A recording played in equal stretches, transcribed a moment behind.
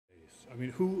I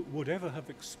mean, who would ever have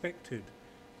expected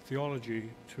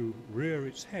theology to rear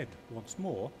its head once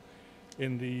more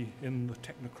in the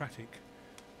technocratic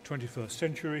 21st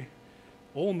century,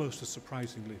 almost as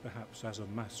surprisingly perhaps as a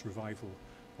mass revival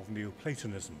of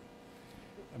Neoplatonism?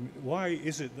 I mean, why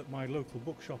is it that my local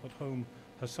bookshop at home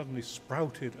has suddenly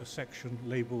sprouted a section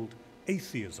labelled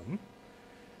atheism?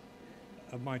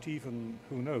 I might even,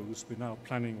 who knows, be now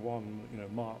planning one,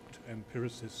 marked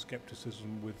empiricist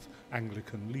skepticism with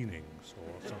Anglican leanings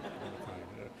or something of the kind.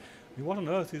 I mean, what on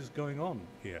earth is going on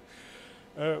here?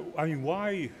 I mean,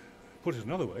 why, put it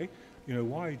another way,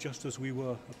 why, just as we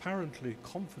were apparently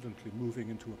confidently moving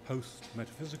into a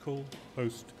post-metaphysical,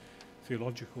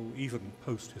 post-theological, even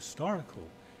post-historical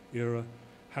era,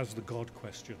 has the God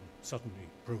question suddenly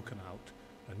broken out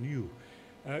anew?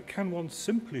 Can one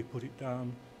simply put it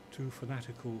down to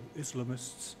fanatical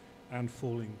Islamists and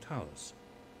falling towers?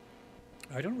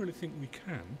 I don't really think we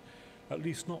can, at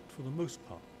least not for the most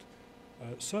part.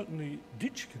 Certainly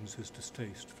Ditchkins's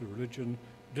distaste for religion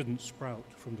didn't sprout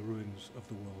from the ruins of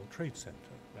the World Trade Center.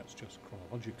 That's just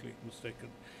chronologically mistaken.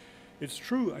 It's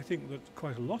true, I think, that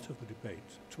quite a lot of the debate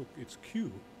took its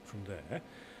cue from there.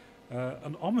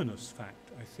 An ominous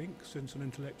fact, I think, since an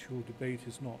intellectual debate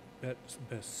is not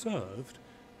best served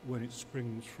when it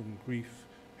springs from grief,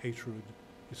 hatred,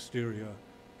 hysteria,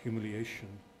 humiliation,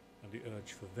 and the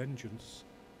urge for vengeance,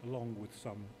 along with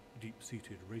some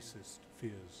deep-seated racist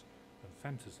fears and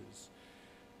fantasies.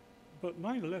 But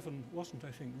 9/11 wasn't, I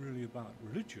think, really about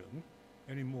religion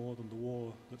any more than the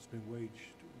war that's been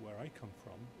waged where I come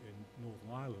from in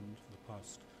Northern Ireland for the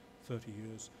past 30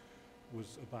 years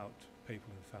was about papal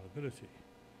infallibility.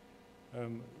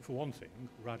 For one thing,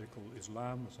 radical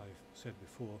Islam, as I've said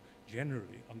before,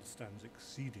 generally understands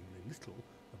exceedingly little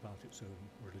about its own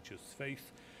religious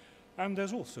faith. And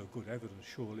there's also good evidence,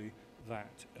 surely,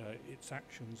 that its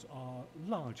actions are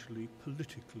largely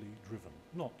politically driven,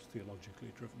 not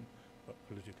theologically driven, but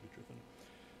politically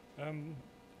driven.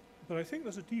 But I think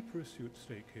there's a deeper issue at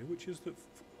stake here, which is that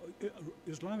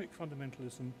Islamic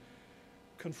fundamentalism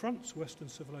confronts Western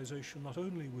civilization not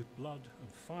only with blood and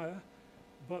fire,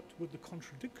 but with the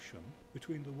contradiction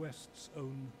between the West's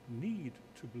own need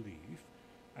to believe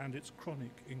and its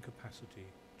chronic incapacity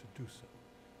to do so.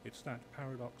 It's that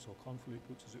paradox or conflict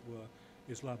which, as it were,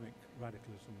 Islamic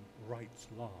radicalism writes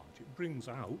large. It brings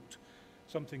out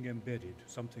something embedded,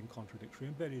 something contradictory,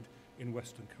 embedded in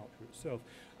Western culture itself.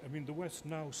 I mean, the West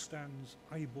now stands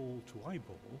eyeball to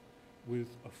eyeball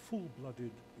with a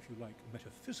full-blooded, if you like,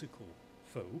 metaphysical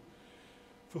foe,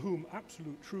 for whom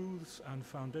absolute truths and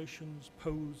foundations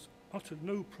pose utter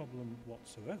no problem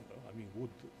whatsoever. I mean, would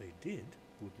that they did,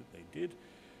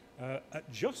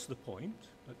 at just the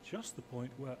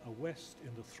point where a West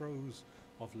in the throes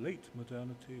of late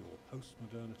modernity or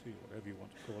post-modernity, whatever you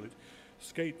want to call it,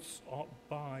 skates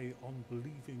by on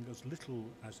believing as little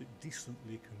as it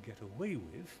decently can get away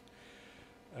with.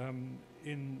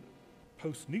 In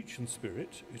post-Nietzschean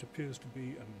spirit, it appears to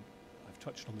be, and I've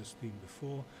touched on this theme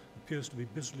before, appears to be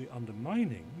busily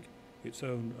undermining its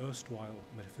own erstwhile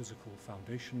metaphysical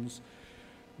foundations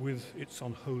with its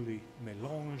unholy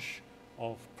melange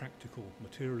of practical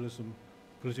materialism,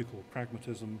 political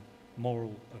pragmatism,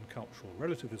 moral and cultural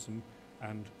relativism,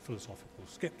 and philosophical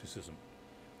skepticism.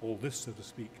 All this, so to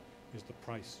speak, is the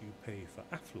price you pay for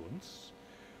affluence,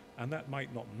 and that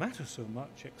might not matter so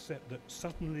much, except that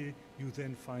suddenly you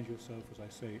then find yourself, as I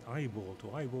say, eyeball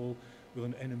to eyeball with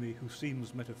an enemy who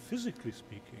seems, metaphysically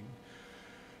speaking,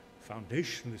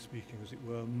 foundationally speaking, as it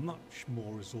were, much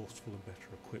more resourceful and better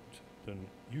equipped than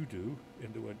you do,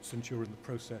 since you're in the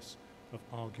process of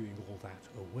arguing all that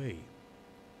away.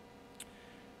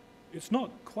 It's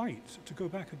not quite, to go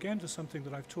back again to something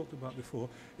that I've talked about before,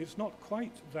 it's not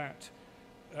quite that,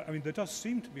 I mean, there does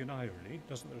seem to be an irony,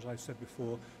 doesn't there, as I said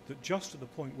before, that just at the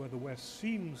point where the West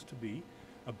seems to be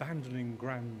abandoning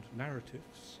grand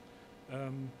narratives,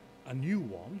 a new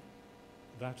one,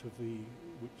 that of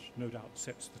which no doubt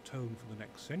sets the tone for the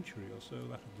next century or so,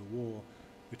 that of the war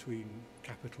between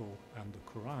capital and the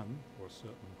Quran, or a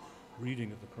certain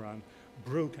reading of the Quran,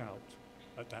 broke out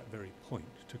at that very point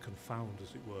to confound,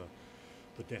 as it were,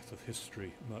 the death of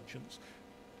history merchants.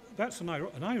 That's an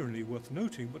irony worth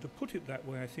noting, but to put it that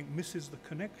way, I think, misses the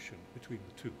connection between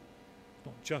the two.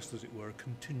 Not just, as it were, a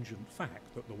contingent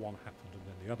fact that the one happened and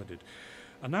then the other did.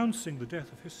 Announcing the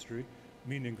death of history,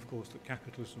 meaning, of course, that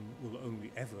capitalism will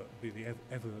only ever be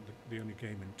the only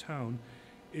game in town,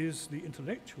 is the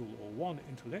intellectual, or one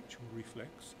intellectual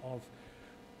reflex of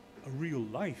a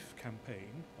real-life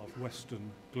campaign of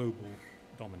Western global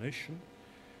domination,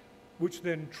 which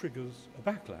then triggers a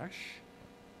backlash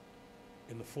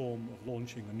in the form of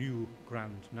launching a new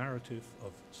grand narrative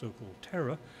of so-called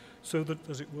terror, so that,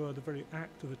 as it were, the very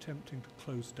act of attempting to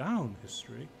close down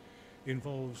history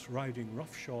involves riding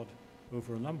roughshod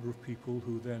over a number of people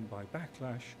who then, by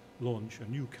backlash, launch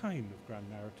a new kind of grand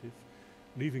narrative,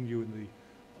 leaving you in the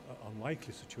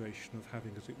unlikely situation of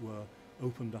having, as it were,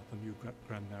 opened up a new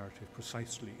grand narrative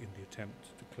precisely in the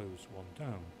attempt to close one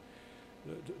down.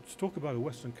 To talk about a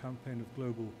Western campaign of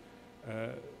global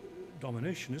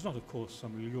domination is not, of course,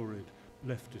 some lurid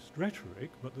leftist rhetoric,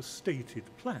 but the stated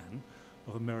plan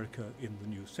of America in the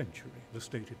new century, the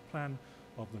stated plan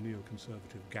of the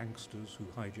neoconservative gangsters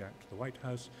who hijacked the White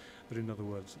House, that in other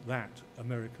words, that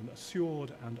American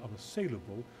assured and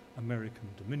unassailable American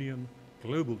dominion,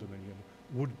 global dominion,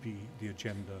 would be the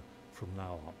agenda from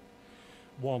now on.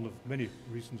 One of many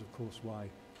reasons, of course, why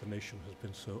the nation has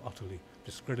been so utterly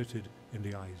discredited in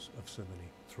the eyes of so many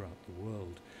throughout the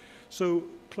world. So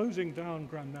closing down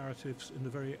grand narratives, in the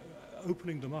very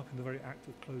opening them up in the very act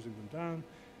of closing them down,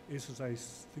 is, as I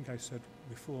think I said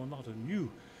before, not a new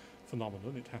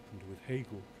phenomenon. It happened with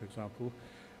Hegel, for example.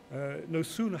 No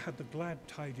sooner had the glad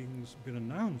tidings been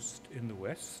announced in the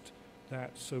West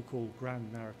that so-called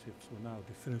grand narratives were now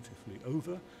definitively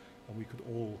over, and we could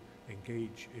all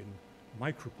engage in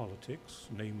micropolitics,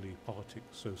 namely politics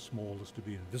so small as to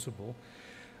be invisible.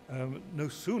 No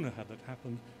sooner had that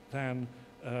happened than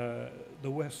the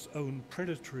West's own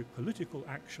predatory political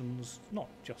actions, not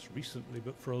just recently,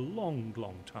 but for a long,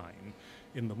 long time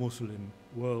in the Muslim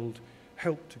world,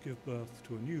 helped to give birth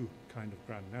to a new kind of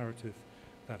grand narrative,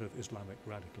 that of Islamic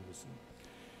radicalism.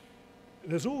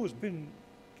 There's always been,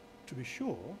 to be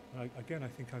sure, again I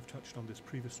think I've touched on this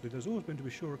previously, there's always been, to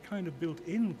be sure, a kind of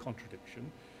built-in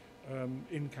contradiction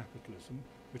in capitalism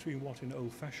between what in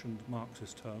old-fashioned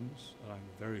Marxist terms, and I'm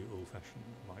a very old-fashioned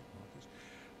Marxist,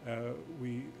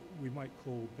 we might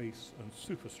call base and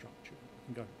superstructure.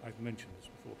 I think I've mentioned this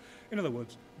before. In other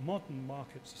words, modern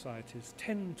market societies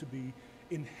tend to be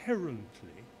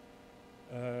inherently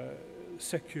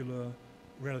secular,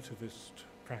 relativist,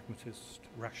 pragmatist,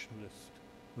 rationalist,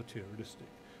 materialistic.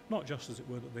 Not just, as it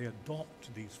were, that they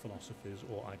adopt these philosophies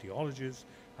or ideologies,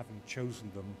 having chosen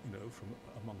them, from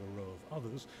among a row of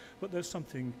others, but there's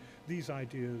something, these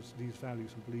ideas, these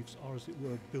values and beliefs are, as it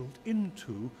were, built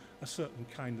into a certain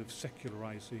kind of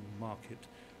secularizing market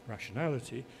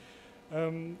rationality.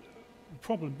 The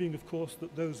problem being, of course,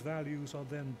 that those values are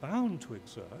then bound to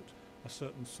exert a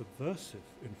certain subversive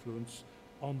influence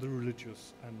on the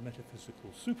religious and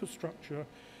metaphysical superstructure,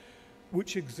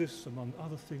 which exists, among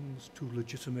other things, to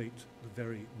legitimate the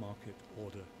very market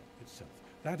order itself.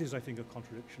 That is, I think, a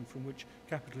contradiction from which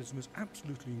capitalism is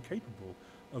absolutely incapable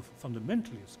of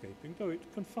fundamentally escaping, though it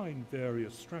can find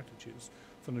various strategies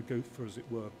for, as it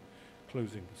were,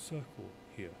 closing the circle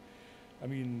here. I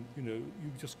mean, you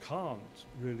just can't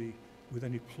really, with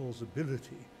any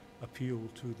plausibility, appeal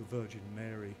to the Virgin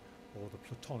Mary or the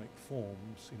Platonic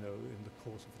forms, in the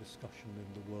course of a discussion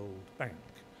in the World Bank.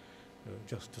 It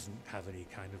just doesn't have any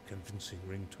kind of convincing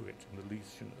ring to it in the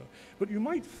least, But you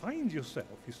might find yourself,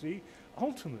 you see,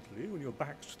 ultimately, when your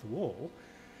back's to the wall,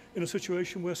 in a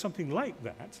situation where something like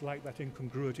that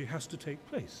incongruity has to take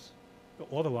place.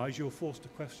 Otherwise, you're forced to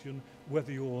question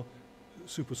whether your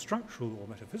superstructural or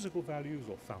metaphysical values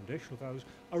or foundational values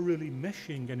are really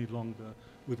meshing any longer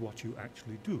with what you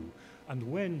actually do.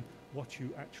 And when what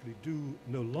you actually do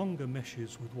no longer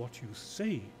meshes with what you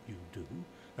say you do,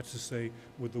 that's to say,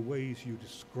 with the ways you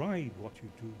describe what you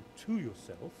do to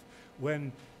yourself,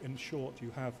 when, in short, you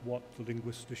have what the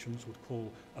linguisticians would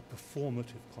call a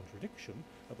performative contradiction,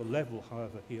 at the level,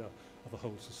 however, here of a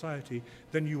whole society,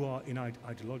 then you are,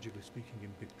 ideologically speaking, in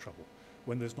big trouble.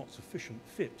 When there's not sufficient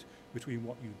fit between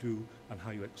what you do and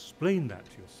how you explain that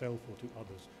to yourself or to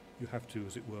others, you have to,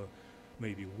 as it were,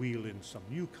 maybe wheel in some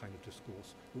new kind of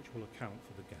discourse which will account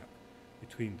for the gap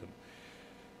between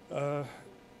them.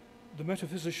 The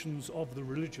metaphysicians of the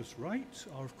religious right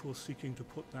are, of course, seeking to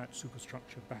put that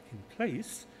superstructure back in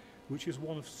place, which is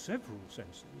one of several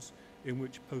senses in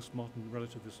which postmodern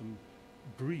relativism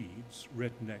breeds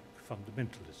redneck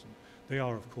fundamentalism. They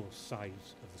are, of course,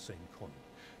 sides of the same coin.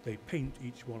 They paint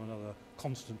each one another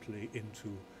constantly into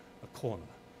a corner.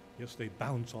 Yes, they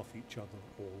bounce off each other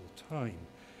all the time.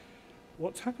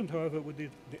 What's happened, however, with the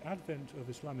advent of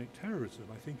Islamic terrorism,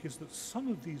 I think, is that some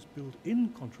of these built-in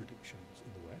contradictions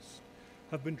in the West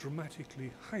have been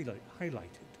dramatically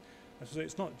highlighted. As I say,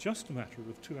 it's not just a matter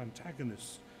of two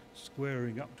antagonists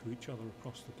squaring up to each other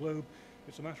across the globe.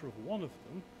 It's a matter of one of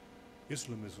them,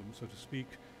 Islamism, so to speak,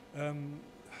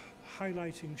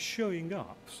 showing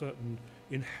up certain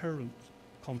inherent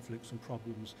conflicts and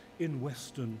problems in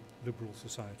Western liberal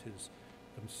societies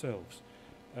themselves.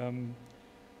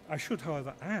 I should,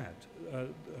 however, add,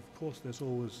 of course, there's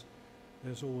always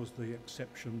the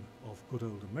exception of good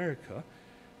old America,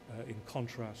 in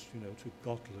contrast, to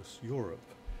godless Europe.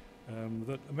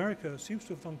 That America seems to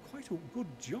have done quite a good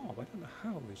job, I don't know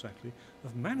how exactly,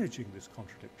 of managing this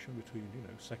contradiction between,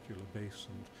 secular base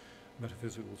and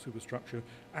metaphysical superstructure,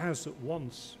 as at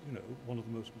once, one of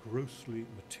the most grossly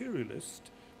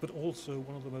materialist, but also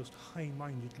one of the most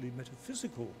high-mindedly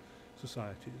metaphysical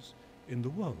societies in the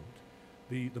world.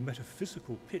 The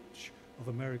metaphysical pitch of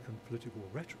American political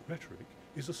rhetoric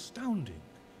is astounding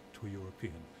to a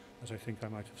European, as I think I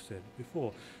might have said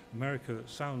before. America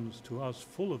sounds to us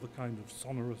full of a kind of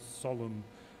sonorous, solemn,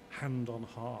 hand on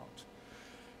heart,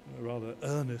 rather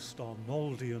earnest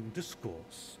Arnoldian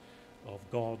discourse of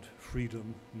God,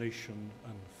 freedom, nation,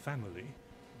 and family,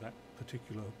 that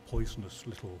particular poisonous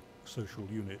little social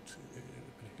unit,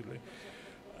 particularly,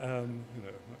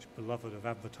 much beloved of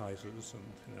advertisers,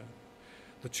 and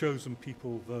the chosen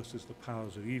people versus the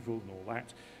powers of evil and all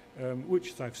that,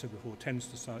 which, as I've said before, tends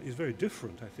to sound, is very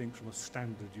different, I think, from a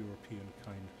standard European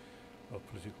kind of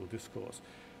political discourse.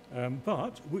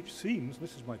 But which seems,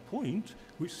 this is my point,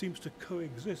 which seems to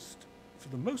coexist for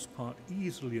the most part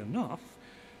easily enough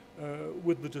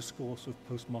with the discourse of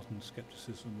postmodern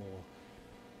skepticism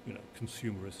or,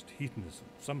 consumerist hedonism.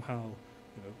 Somehow,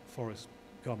 Forrest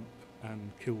Gump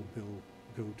and Kill Bill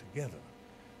go together.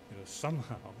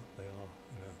 Somehow they are,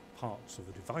 parts of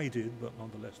a divided but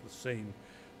nonetheless the same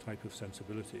type of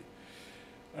sensibility.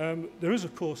 There is,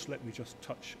 of course, let me just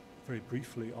touch very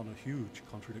briefly on a huge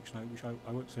contradiction, which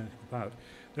I won't say anything about.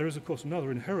 There is, of course,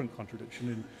 another inherent contradiction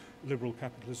in liberal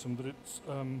capitalism, that it's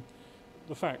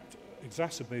the fact,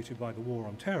 exacerbated by the war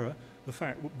on terror, the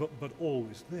fact, but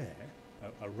always there,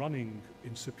 a running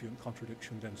incipient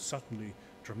contradiction then suddenly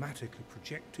dramatically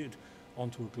projected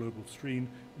onto a global stream,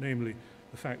 namely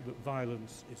the fact that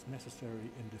violence is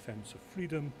necessary in defense of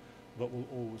freedom, but will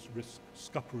always risk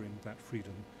scuppering that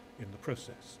freedom in the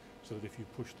process. So that if you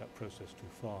push that process too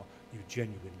far, you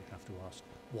genuinely have to ask,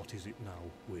 what is it now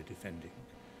we're defending?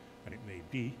 And it may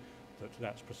be that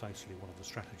that's precisely one of the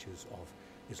strategies of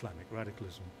Islamic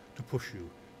radicalism, to push you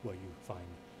where you find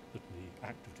that in the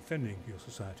act of defending your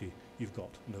society, you've got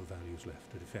no values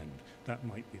left to defend. That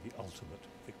might be the ultimate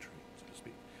victory, so to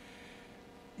speak.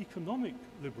 Economic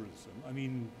liberalism, I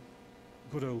mean,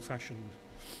 good old-fashioned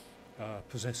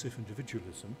possessive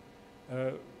individualism,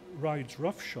 rides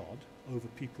roughshod over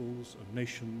peoples and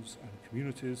nations and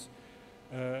communities,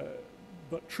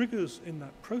 but triggers in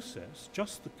that process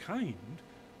just the kind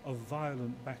of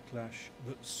violent backlash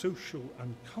that social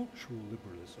and cultural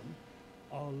liberalism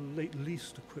are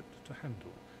least equipped to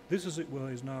handle. This, as it were,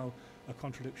 is now a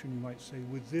contradiction, you might say,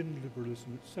 within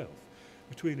liberalism itself,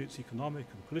 between its economic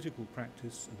and political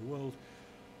practice in the world,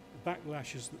 the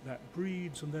backlashes that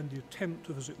breeds, and then the attempt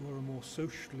of, as it were, a more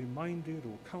socially minded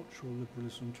or cultural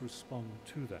liberalism to respond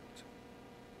to that.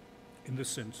 In this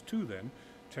sense, too, then,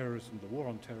 terrorism, the war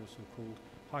on terror, so-called,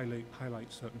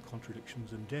 highlights certain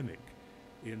contradictions endemic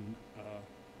in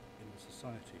the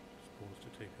society. Just pause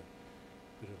to take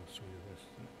a bit of a swig of this.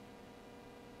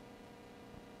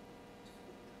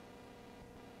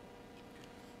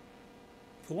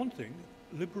 For one thing,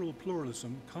 liberal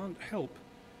pluralism can't help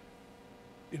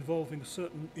involving a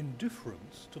certain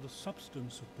indifference to the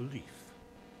substance of belief.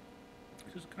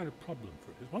 This is a kind of problem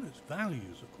for it. It's one of its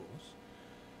values, of course,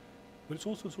 but it's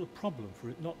also a sort of problem for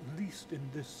it, not least in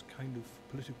this kind of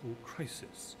political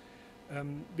crisis.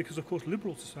 Because, of course,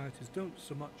 liberal societies don't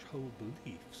so much hold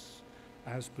beliefs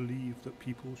as believe that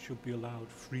people should be allowed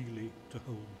freely to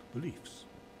hold beliefs.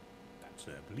 That's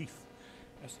their belief.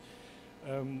 Yes.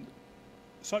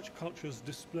 Such cultures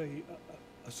display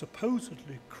a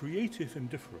supposedly creative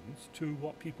indifference to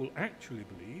what people actually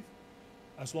believe,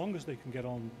 as long as they can get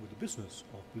on with the business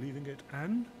of believing it,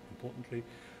 and, importantly,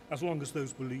 as long as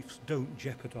those beliefs don't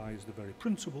jeopardize the very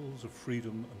principles of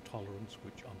freedom and tolerance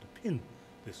which underpin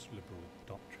this liberal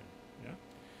doctrine. Yeah?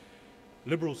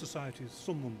 Liberal society's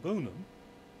summum bonum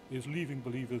is leaving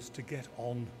believers to get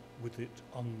on with it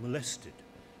unmolested,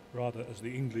 rather as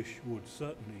the English would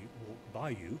certainly walk by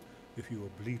you if you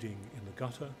were bleeding in the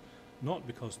gutter, not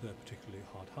because they're particularly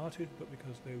hard-hearted, but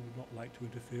because they would not like to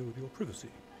interfere with your privacy.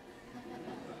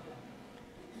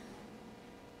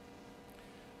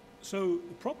 So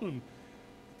the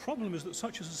problem is that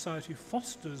such a society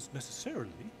fosters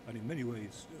necessarily, and in many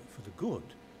ways for the good,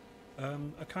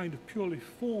 a kind of purely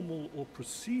formal or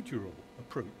procedural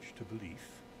approach to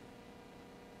belief,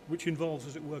 which involves,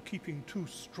 as it were, keeping two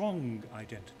strong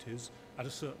identities at a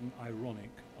certain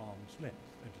ironic arm's length,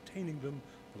 entertaining them,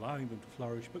 allowing them to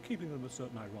flourish, but keeping them at a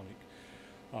certain ironic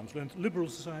arm's length. Liberal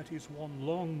society is one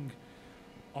long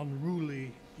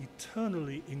unruly,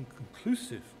 eternally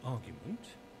inconclusive argument.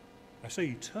 I say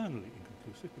eternally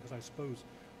inconclusive because I suppose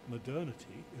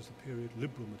modernity is a period,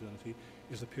 liberal modernity,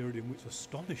 is a period in which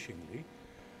astonishingly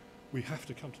we have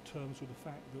to come to terms with the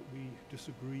fact that we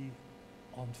disagree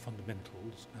on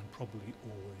fundamentals and probably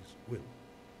always will.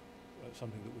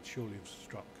 Something that would surely have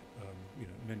struck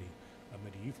many a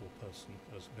medieval person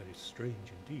as very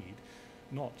strange indeed.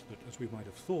 Not that, as we might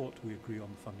have thought, we agree on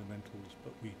the fundamentals,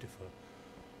 but we differ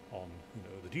on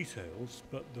the details,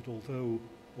 but that although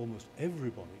almost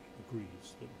everybody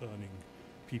agrees that burning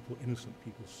people, innocent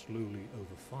people, slowly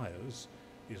over fires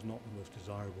is not the most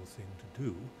desirable thing to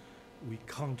do, we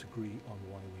can't agree on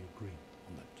why we agree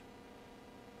on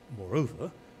that.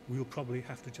 Moreover, we'll probably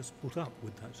have to just put up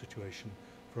with that situation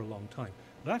for a long time.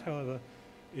 That, however,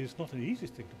 is not an easy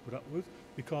thing to put up with,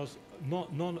 because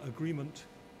non-agreement,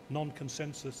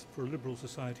 non-consensus for a liberal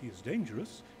society is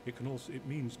dangerous. It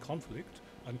means conflict,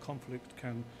 and conflict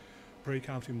can break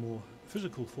out in more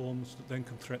physical forms that then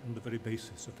can threaten the very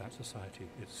basis of that society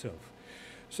itself.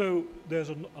 So there's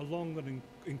a long and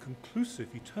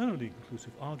inconclusive, eternally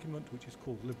inconclusive argument, which is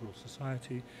called liberal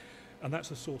society, and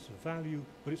that's a source of value,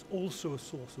 but it's also a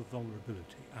source of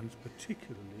vulnerability, and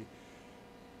particularly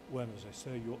when, as I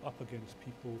say, you're up against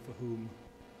people for whom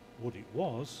what it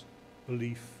was,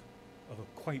 belief of a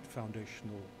quite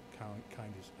foundational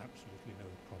kind is absolutely no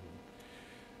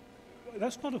problem.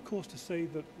 That's not, of course, to say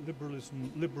that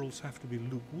liberals have to be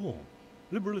lukewarm.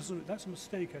 Liberalism, that's a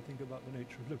mistake, I think, about the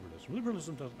nature of liberalism.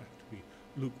 Liberalism doesn't have to be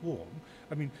lukewarm.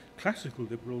 I mean, classical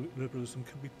liberalism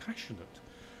can be passionate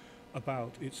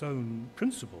about its own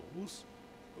principles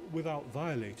without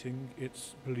violating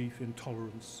its belief in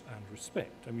tolerance and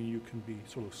respect. I mean, you can be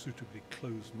sort of suitably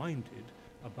close-minded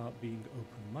about being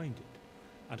open-minded.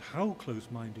 And how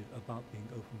close-minded about being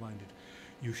open-minded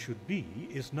you should be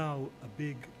is now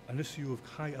an issue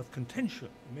of contention.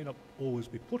 It may not always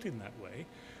be put in that way,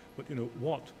 but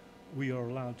what we are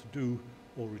allowed to do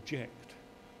or reject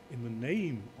in the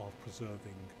name of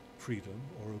preserving freedom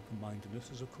or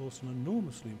open-mindedness is, of course, an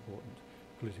enormously important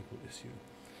political issue.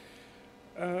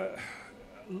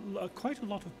 Quite a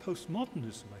lot of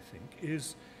postmodernism, I think,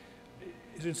 is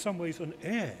in some ways an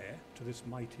heir to this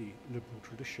mighty liberal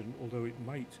tradition, although it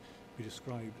might be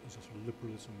described as a sort of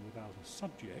liberalism without a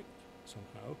subject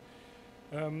somehow.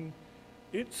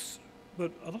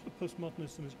 But a lot of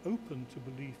postmodernism is open to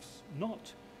beliefs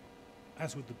not,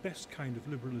 as with the best kind of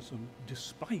liberalism,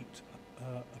 despite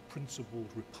a principled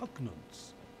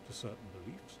repugnance to certain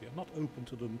beliefs. They are not open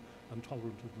to them and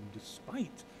tolerant of them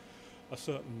despite a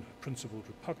certain principled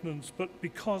repugnance, but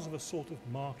because of a sort of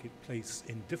marketplace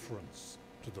indifference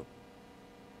to them.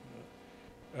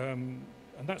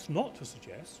 And that's not to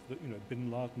suggest that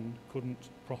bin Laden couldn't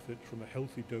profit from a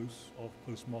healthy dose of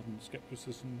postmodern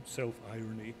skepticism,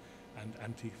 self-irony, and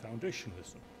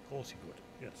anti-foundationalism. Of course he could,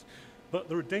 yes. But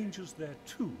there are dangers there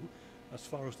too, as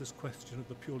far as this question of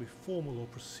the purely formal or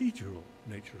procedural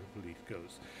nature of belief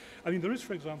goes. I mean, there is,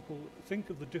 for example, think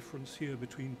of the difference here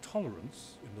between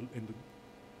tolerance in the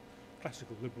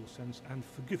classical liberal sense and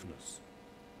forgiveness,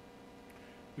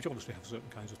 which obviously have certain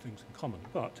kinds of things in common.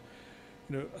 But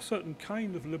a certain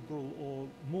kind of liberal, or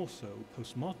more so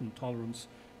postmodern tolerance,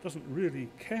 doesn't really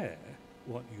care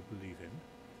what you believe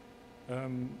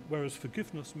in, whereas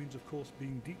forgiveness means, of course,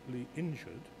 being deeply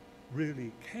injured,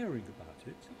 really caring about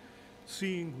it,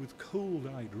 seeing with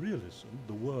cold-eyed realism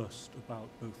the worst about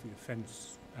both the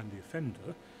offence and the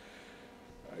offender,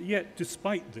 yet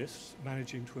despite this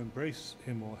managing to embrace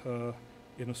him or her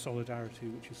in a solidarity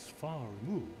which is far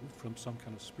removed from some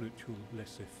kind of spiritual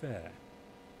laissez-faire.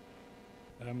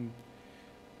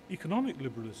 Economic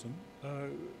liberalism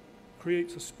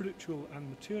creates a spiritual and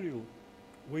material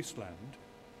wasteland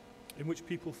in which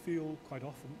people feel quite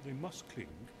often they must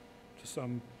cling to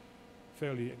some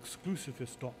fairly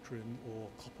exclusivist doctrine or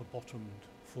copper-bottomed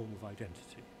form of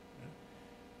identity.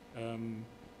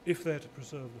 If they're to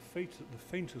preserve the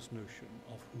faintest notion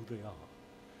of who they are.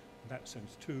 In that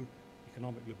sense, too,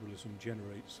 economic liberalism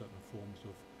generates certain forms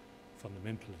of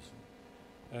fundamentalism.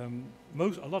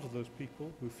 A lot of those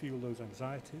people who feel those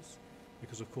anxieties,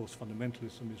 because of course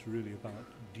fundamentalism is really about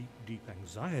deep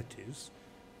anxieties,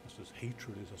 just as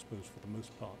hatred is, I suppose, for the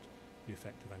most part, the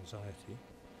effect of anxiety.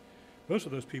 Most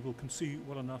of those people can see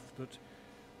well enough that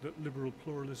liberal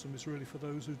pluralism is really for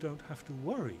those who don't have to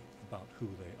worry about who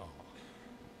they are.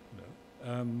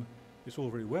 It's all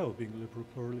very well being a liberal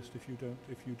pluralist if you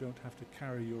don't have to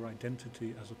carry your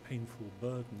identity as a painful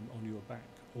burden on your back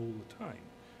all the time,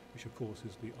 which of course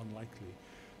is the unlikely,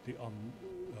 the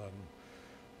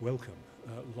unwelcome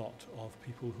lot of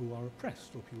people who are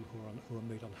oppressed or people who are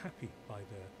made unhappy by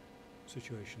their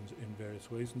situations in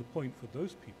various ways. And the point for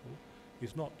those people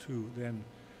is not to then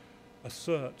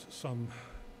assert some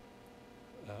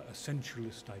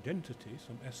essentialist identity,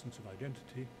 some essence of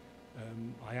identity.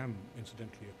 I am,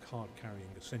 incidentally, a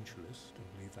card-carrying essentialist and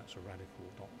believe that's a radical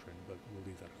doctrine, but we'll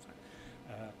leave that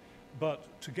aside. But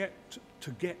to get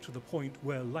to the point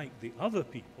where, like the other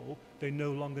people, they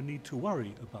no longer need to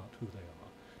worry about who they are,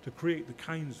 to create the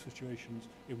kinds of situations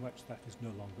in which that is no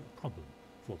longer a problem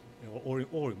for them, or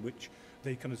in which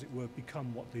they can, as it were,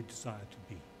 become what they desire to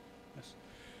be. Yes.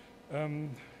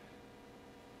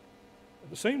 At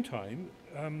the same time,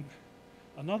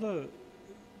 another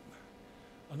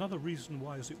reason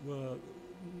why, as it were,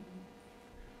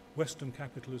 Western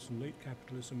capitalism, late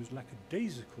capitalism, is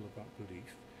lackadaisical about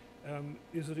belief,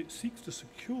 is that it seeks to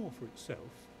secure for itself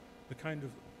the kind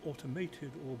of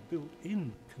automated or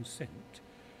built-in consent,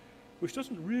 which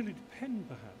doesn't really depend,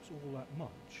 perhaps, all that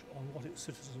much on what its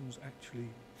citizens actually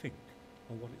think,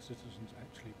 on what its citizens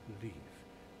actually believe.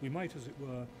 We might, as it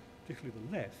were, particularly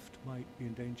the left, might be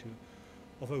in danger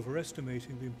of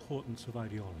overestimating the importance of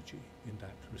ideology in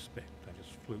that respect. I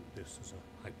just float this as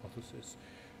a hypothesis.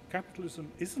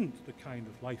 Capitalism isn't the kind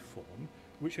of life form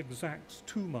which exacts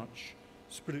too much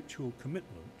spiritual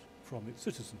commitment from its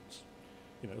citizens.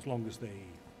 You know, as long as they,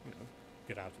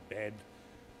 get out of bed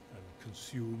and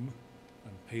consume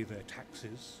and pay their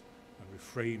taxes and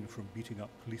refrain from beating up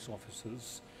police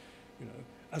officers,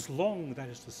 as long, that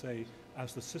is to say,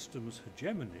 as the system's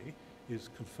hegemony is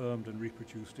confirmed and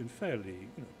reproduced in fairly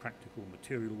practical,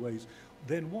 material ways,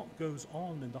 then what goes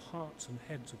on in the hearts and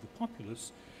heads of the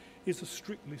populace is a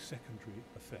strictly secondary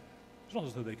affair. It's not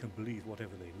as though they can believe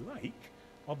whatever they like.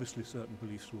 Obviously, certain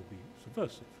beliefs will be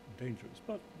subversive and dangerous,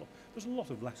 but there's a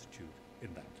lot of latitude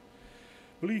in that.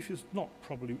 Belief is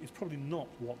probably not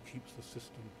what keeps the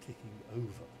system ticking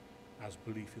over, as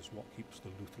belief is what keeps the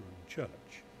Lutheran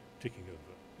Church ticking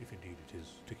over, if indeed it is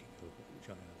ticking over, which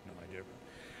I have no idea about.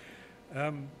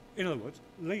 In other words,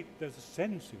 there's a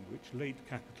sense in which late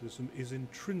capitalism is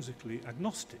intrinsically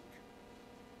agnostic.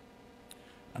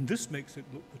 And this makes it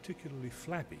look particularly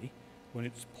flabby when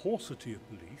its paucity of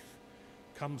belief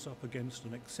comes up against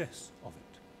an excess of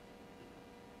it.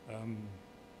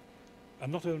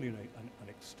 And not only an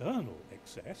external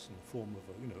excess in the form of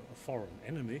a foreign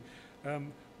enemy,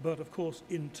 but of course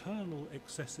internal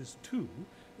excesses too,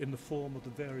 in the form of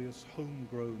the various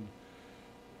homegrown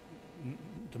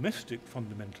domestic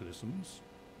fundamentalisms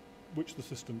which the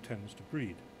system tends to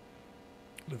breed.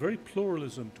 The very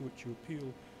pluralism to which you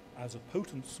appeal as a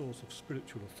potent source of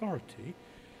spiritual authority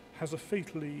has a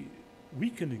fatally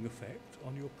weakening effect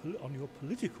on your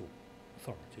political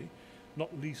authority,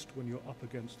 not least when you're up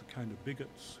against the kind of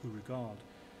bigots who regard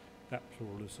that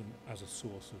pluralism as a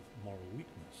source of moral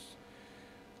weakness.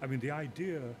 I mean, the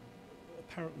idea,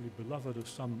 apparently beloved of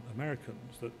some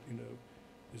Americans, that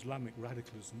Islamic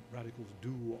radicals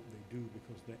do what they do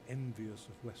because they're envious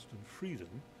of Western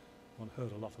freedom, one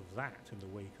heard a lot of that in the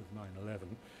wake of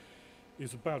 9/11,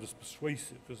 is about as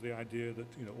persuasive as the idea that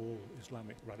all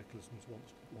Islamic radicalisms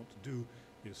want to do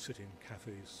is sit in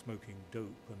cafes smoking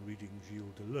dope and reading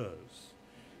Gilles Deleuze.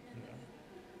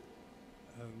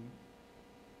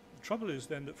 The trouble is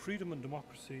then that freedom and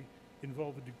democracy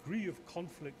involve a degree of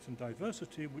conflict and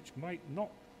diversity which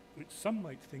some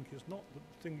might think is not the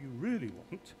thing you really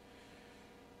want,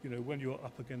 when you're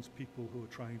up against people who are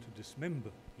trying to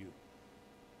dismember you.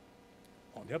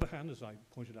 On the other hand, as I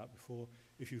pointed out before,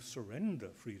 if you surrender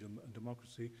freedom and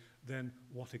democracy, then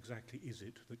what exactly is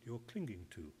it that you're clinging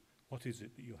to? What is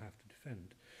it that you have to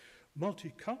defend?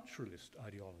 Multiculturalist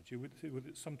ideology, with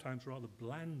its sometimes rather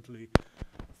blandly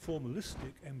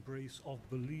formalistic embrace of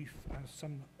belief as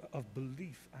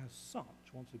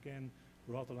such, once again,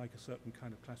 rather like a certain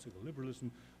kind of classical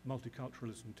liberalism,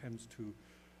 multiculturalism tends to,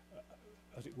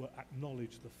 as it were,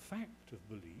 acknowledge the fact of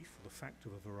belief, the fact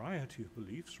of a variety of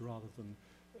beliefs, rather than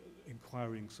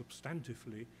inquiring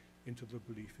substantively into the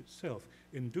belief itself.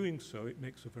 In doing so, it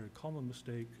makes a very common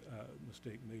mistake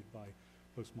made by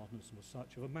postmodernism as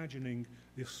such, of imagining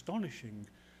the astonishing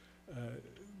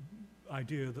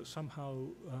idea that somehow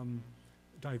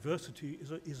diversity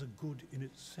is a good in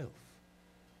itself.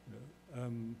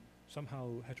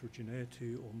 Somehow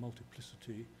heterogeneity or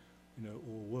multiplicity,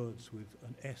 or words with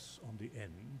an S on the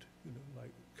end,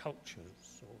 like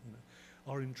cultures,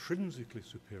 or are intrinsically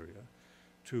superior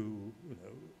to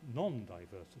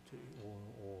non-diversity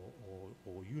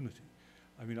or unity.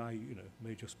 I mean, I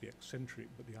may just be eccentric,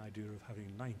 but the idea of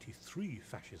having 93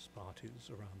 fascist parties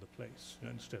around the place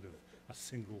instead of a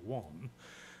single one,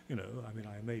 I mean,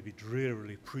 I may be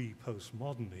drearily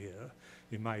pre-postmodern here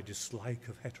in my dislike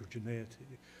of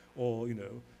heterogeneity, or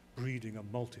breeding a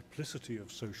multiplicity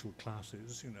of social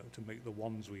classes, you know, to make the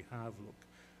ones we have look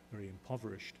very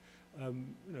impoverished. You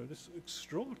know, this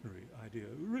extraordinary idea,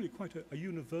 really quite a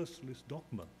universalist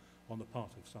dogma on the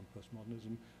part of some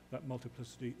postmodernism, that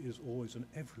multiplicity is always and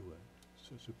everywhere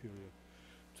so superior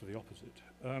to the opposite.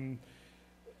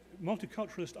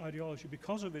 Multiculturalist ideology,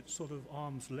 because of its sort of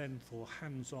arm's length or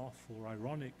hands-off or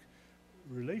ironic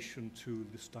relation to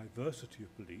this diversity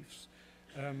of beliefs,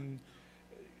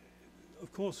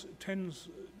 of course, tends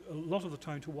a lot of the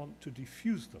time to want to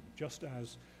diffuse them, just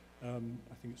as I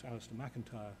think it's Alistair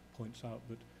McIntyre points out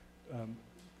that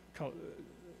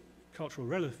cultural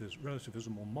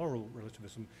relativism or moral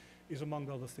relativism is, among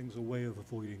other things, a way of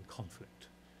avoiding conflict.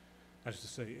 That is to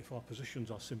say, if our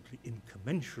positions are simply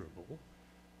incommensurable,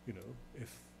 you know,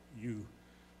 if you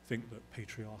think that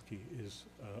patriarchy is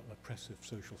an oppressive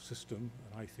social system,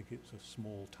 and I think it's a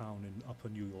small town in upper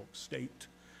New York State,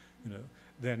 you know,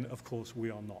 then of course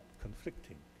we are not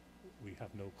conflicting. We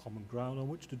have no common ground on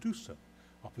which to do so.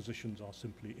 Our positions are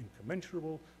simply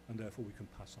incommensurable, and therefore we can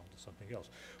pass on to something else.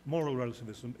 Moral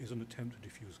relativism is an attempt to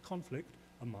diffuse conflict,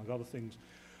 among other things.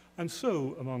 And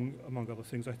so, among other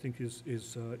things, I think is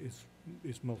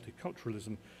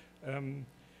multiculturalism.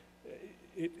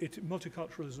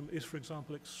 Multiculturalism is, for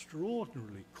example,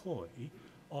 extraordinarily coy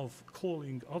of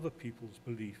calling other people's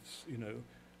beliefs, you know,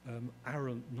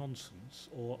 arrant nonsense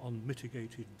or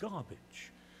unmitigated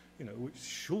garbage, you know, which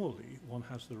surely one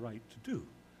has the right to do.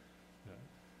 You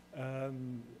know.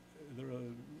 There are,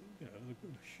 you know,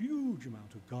 a huge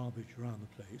amount of garbage around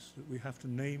the place that we have to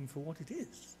name for what it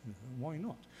is. You know, why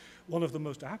not? One of the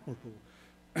most admirable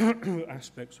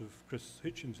aspects of Chris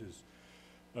Hitchens's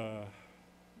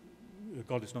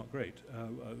God is Not Great,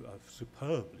 a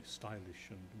superbly stylish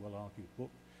and well-argued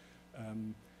book,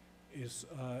 is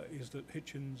that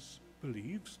Hitchens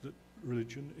believes that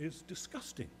religion is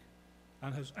disgusting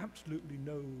and has absolutely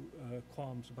no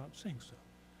qualms about saying so.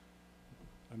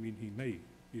 I mean, he may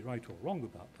be right or wrong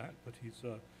about that, but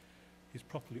he's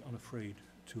properly unafraid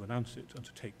to announce it and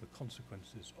to take the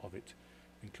consequences of it,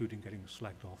 including getting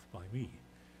slagged off by me,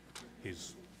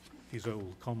 his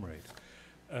old comrade.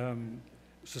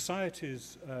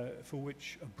 Societies for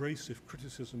which abrasive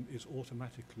criticism is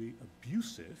automatically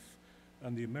abusive,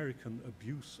 and the American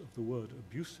abuse of the word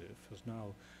abusive has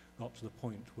now got to the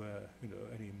point where, you know,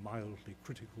 any mildly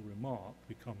critical remark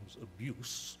becomes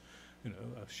abuse, you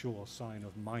know, a sure sign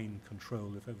of mind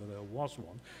control if ever there was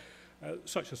one.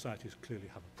 Such societies clearly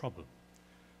have a problem,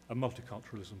 and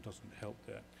multiculturalism doesn't help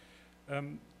there.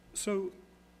 So,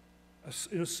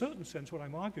 in a certain sense, what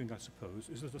I'm arguing, I suppose,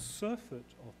 is that a surfeit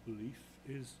of belief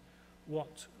is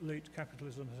what late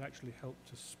capitalism has actually helped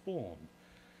to spawn.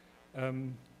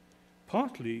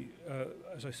 Partly,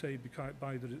 as I say,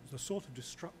 by the sort of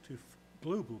destructive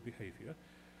global behavior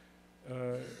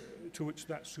to which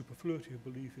that superfluity of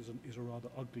belief is a rather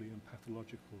ugly and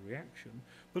pathological reaction,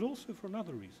 but also for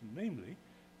another reason, namely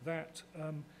that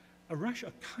a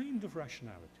kind of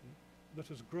rationality that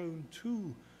has grown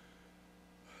too,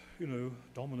 you know,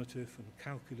 dominative and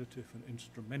calculative and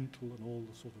instrumental and all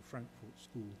the sort of Frankfurt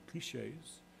School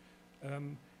cliches,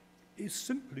 is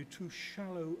simply too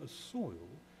shallow a soil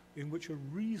in which a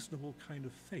reasonable kind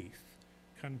of faith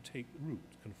can take root,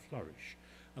 can flourish.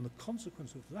 And the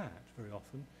consequence of that, very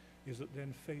often, is that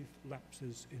then faith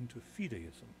lapses into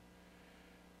fideism.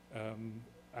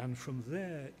 And from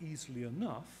there, easily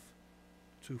enough,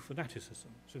 to fanaticism,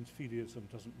 since fideism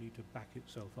doesn't need to back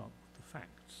itself up with the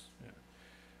facts.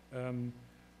 Yeah.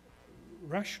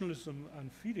 Rationalism and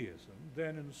fideism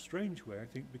then, in a strange way, I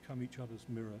think, become each other's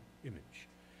mirror image.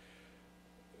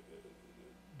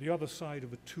 The other side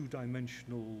of a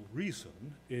two-dimensional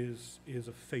reason is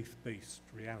a faith-based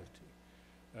reality.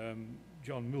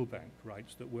 John Milbank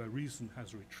writes that where reason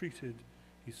has retreated,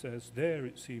 he says, there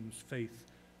it seems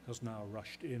faith has now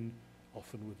rushed in,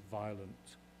 often with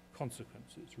violent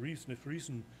consequences. If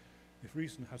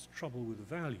reason has trouble with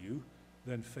value,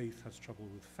 then faith has trouble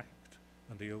with fact,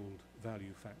 and the old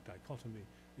value-fact dichotomy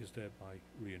is thereby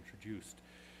reintroduced.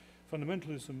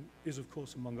 Fundamentalism is, of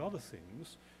course, among other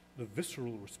things, the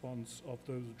visceral response of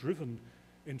those driven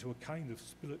into a kind of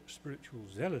spiritual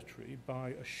zealotry by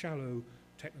a shallow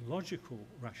technological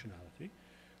rationality,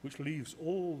 which leaves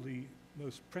all the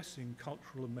most pressing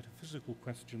cultural and metaphysical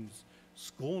questions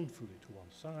scornfully to one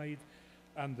side,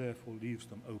 and therefore leaves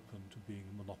them open to being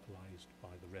monopolized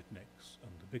by the rednecks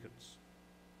and the bigots.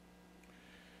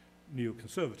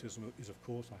 Neoconservatism is, of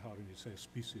course, I hardly need to say, a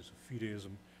species of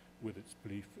fideism, with its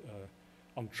belief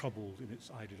untroubled in its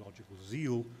ideological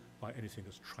zeal by anything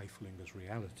as trifling as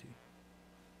reality.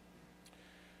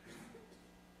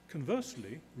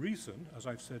 conversely, reason, as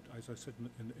I said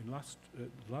in the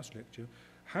last lecture,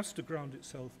 has to ground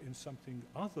itself in something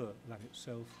other than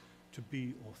itself to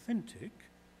be authentic,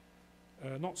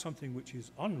 not something which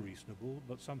is unreasonable,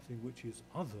 but something which is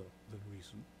other than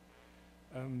reason.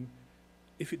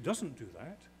 If it doesn't do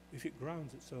that, if it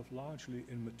grounds itself largely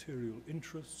in material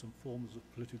interests and forms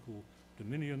of political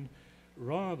dominion,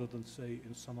 rather than, say,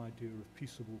 in some idea of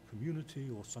peaceable community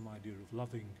or some idea of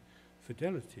loving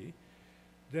fidelity,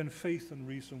 then faith and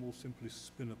reason will simply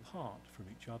spin apart from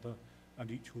each other, and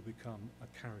each will become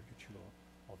a caricature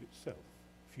of itself,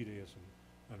 fideism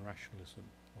and rationalism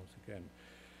once again.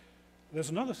 There's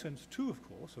another sense too, of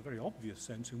course, a very obvious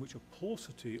sense, in which a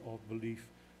paucity of belief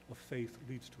of faith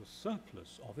leads to a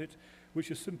surplus of it, which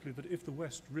is simply that if the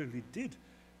West really did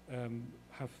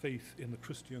have faith in the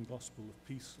Christian gospel of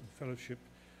peace and fellowship,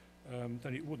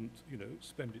 then it wouldn't,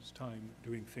 spend its time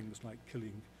doing things like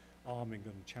killing, arming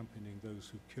and championing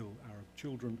those who kill Arab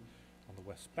children on the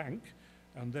West Bank,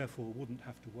 and therefore wouldn't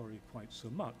have to worry quite so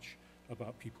much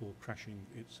about people crashing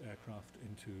its aircraft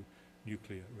into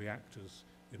nuclear reactors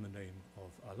in the name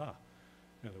of Allah.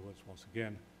 In other words, once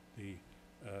again, the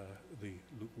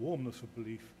lukewarmness of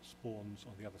belief spawns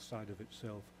on the other side of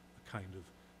itself a kind of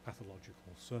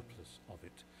pathological surplus of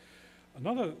it.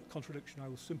 Another contradiction I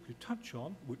will simply touch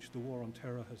on, which the war on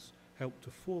terror has helped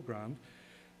to foreground,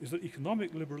 is that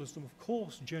economic liberalism, of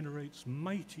course, generates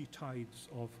mighty tides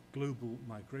of global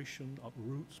migration,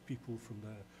 uproots people from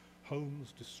their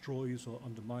homes, destroys or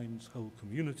undermines whole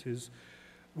communities,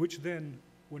 which then,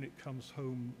 when it comes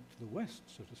home to the West,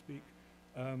 so to speak,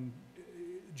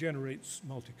 generates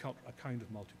a kind of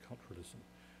multiculturalism.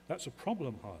 That's a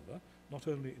problem, however, not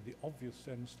only in the obvious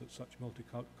sense that such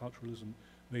multiculturalism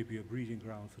may be a breeding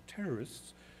ground for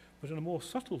terrorists, but in a more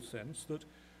subtle sense that,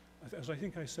 as I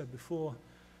think I said before,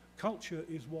 culture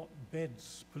is what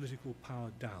beds political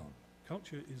power down.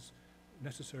 Culture is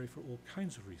necessary for all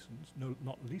kinds of reasons,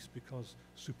 not least because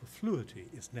superfluity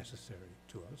is necessary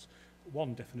to us.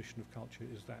 One definition of culture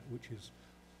is that which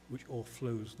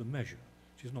o'erflows the measure,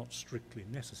 which is not strictly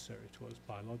necessary to us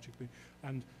biologically,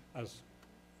 and as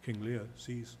King Lear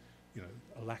sees,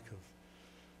 a lack of,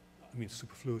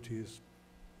 superfluity is,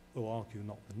 or argue,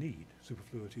 not the need.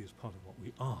 Superfluity is part of what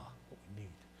we are, what we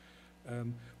need.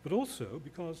 But also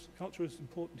because culture is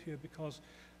important here, because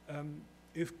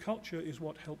if culture is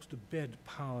what helps to bed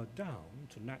power down,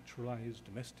 to naturalize,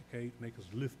 domesticate, make us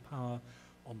live power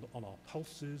on our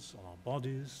pulses, on our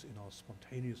bodies, in our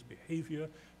spontaneous behavior,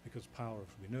 because power,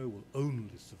 as we know, will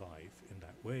only survive in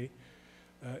that way,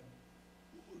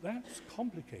 that's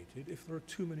complicated if there are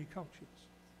too many cultures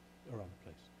around the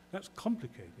place. That's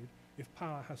complicated if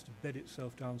power has to bed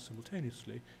itself down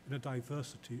simultaneously in a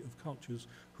diversity of cultures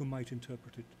who might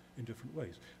interpret it in different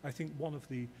ways. I think one of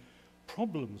the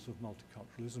problems of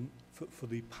multiculturalism for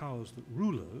the powers that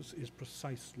rule us is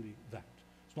precisely that.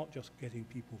 It's not just getting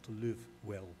people to live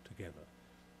well together.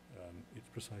 It's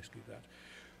precisely that.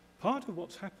 Part of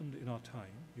what's happened in our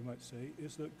time, you might say,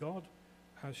 is that God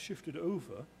has shifted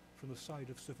over from the side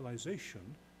of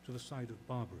civilization to the side of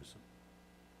barbarism.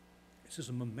 This is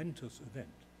a momentous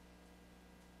event.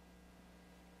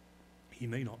 He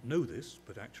may not know this,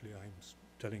 but actually I'm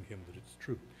telling him that it's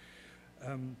true.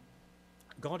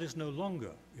 God is no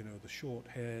longer, the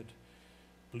short-haired,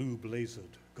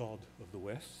 blue-blazered God of the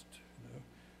West,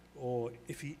 or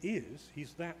if he is,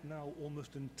 he's that now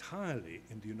almost entirely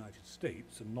in the United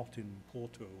States and not in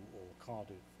Porto or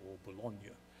Cardiff or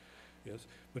Bologna. Yes,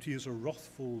 but he is a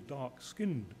wrathful,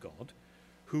 dark-skinned God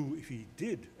who, if he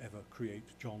did ever create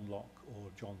John Locke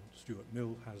or John Stuart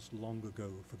Mill, has long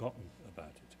ago forgotten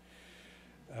about it.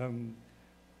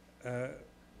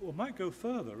 Or might go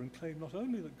further and claim not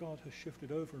only that God has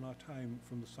shifted over in our time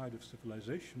from the side of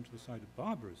civilization to the side of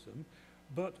barbarism,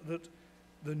 but that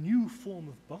the new form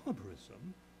of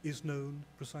barbarism is known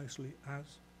precisely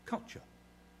as culture.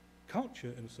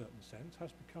 Culture, in a certain sense,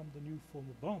 has become the new form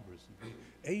of barbarism.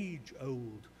 The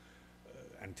age-old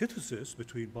antithesis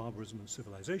between barbarism and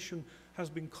civilization has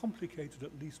been complicated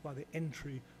at least by the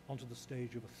entry onto the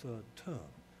stage of a third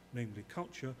term, namely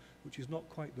culture, which is not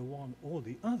quite the one or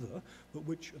the other, but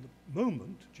which at the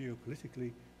moment,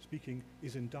 geopolitically speaking,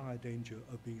 is in dire danger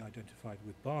of being identified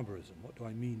with barbarism. What do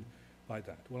I mean by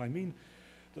that? Well, I mean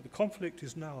that the conflict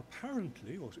is now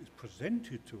apparently, or is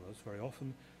presented to us very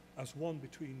often, as one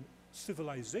between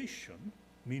civilization,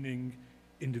 meaning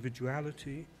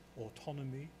individuality,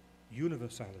 autonomy,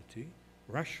 universality,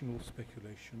 rational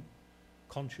speculation,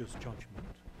 conscious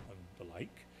judgment, and the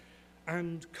like,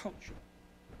 and culture,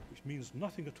 which means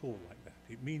nothing at all like that.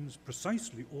 It means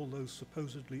precisely all those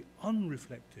supposedly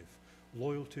unreflective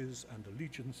loyalties and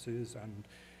allegiances and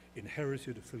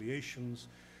inherited affiliations,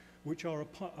 which are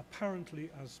apparently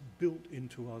as built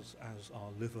into us as our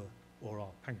liver or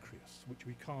our pancreas, which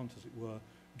we can't, as it were,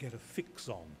 get a fix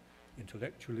on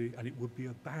intellectually, and it would be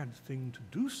a bad thing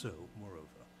to do so, moreover,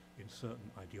 in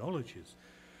certain ideologies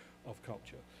of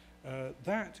culture.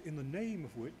 That in the name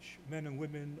of which men and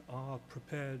women are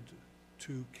prepared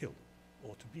to kill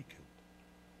or to be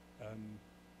killed.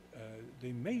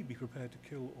 They may be prepared to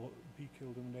kill or be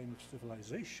killed in the name of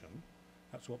civilization.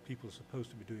 That's what people are supposed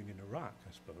to be doing in Iraq,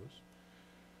 I suppose.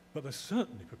 But they're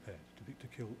certainly prepared to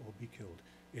kill or be killed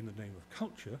in the name of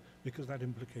culture, because that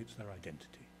implicates their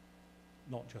identity,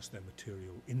 not just their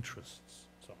material interests.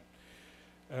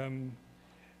 The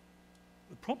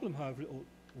problem, however, or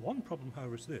one problem,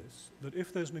 however, is this, that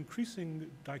if there's an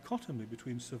increasing dichotomy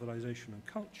between civilization and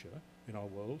culture in our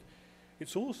world,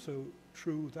 it's also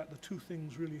true that the two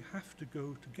things really have to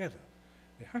go together.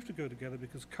 They have to go together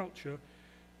because culture,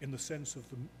 in the sense of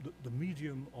the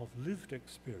medium of lived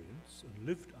experience and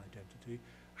lived identity,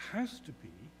 has to be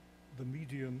the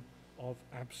medium of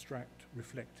abstract,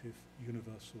 reflective,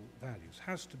 universal values.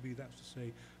 Has to be, that's to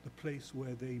say, the place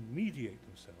where they mediate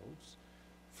themselves,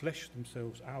 flesh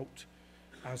themselves out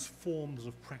as forms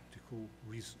of practical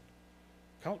reason.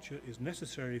 Culture is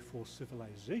necessary for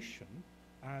civilization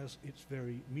as its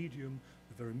very medium,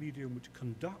 the very medium which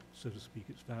conducts, so to speak,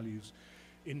 its values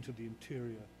into the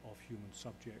interior of human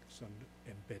subjects and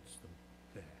embeds them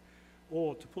there.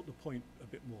 Or, to put the point a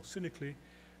bit more cynically,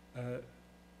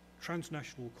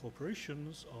 transnational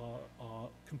corporations are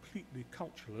completely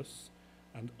cultureless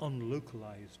and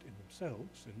unlocalized in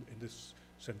themselves. In this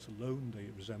sense alone, they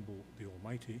resemble the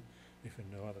Almighty, if in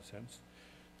no other sense.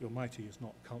 The Almighty is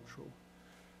not cultural.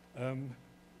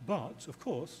 But, of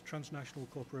course, transnational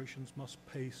corporations must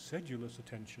pay sedulous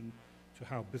attention to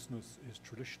how business is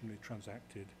traditionally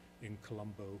transacted in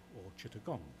Colombo or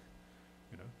Chittagong.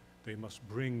 You know, they must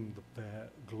bring their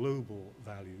global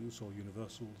values or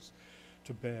universals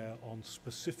to bear on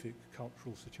specific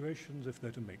cultural situations if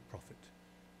they're to make profit.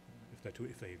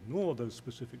 If they ignore those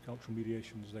specific cultural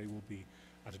mediations, they will be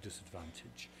at a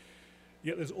disadvantage.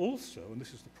 Yet there's also, and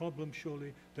this is the problem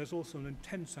surely, there's also an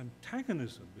intense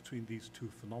antagonism between these two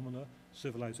phenomena,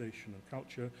 civilization and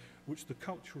culture, which the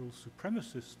cultural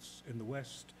supremacists in the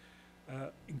West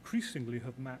increasingly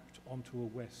have mapped onto a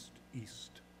West-East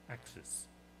axis.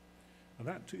 And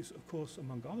that is, of course,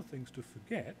 among other things, to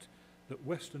forget that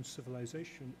Western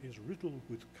civilization is riddled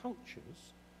with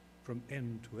cultures from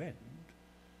end to end.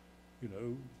 You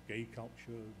know, gay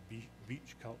culture,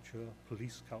 beach culture,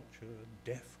 police culture,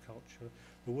 deaf culture.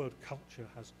 The word culture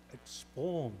has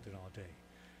spawned in our day,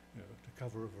 you know, to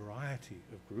cover a variety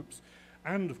of groups.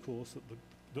 And, of course,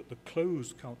 that the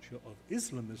closed culture of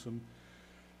Islamism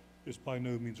is by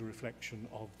no means a reflection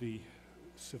of the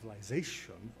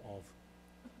civilization of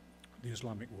the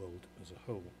Islamic world as a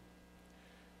whole.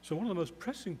 So one of the most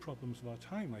pressing problems of our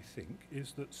time, I think,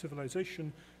 is that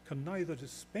civilization can neither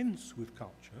dispense with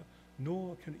culture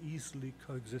nor can easily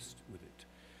coexist with it.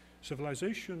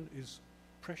 Civilization is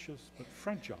precious but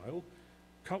fragile.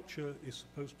 Culture is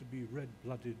supposed to be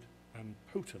red-blooded and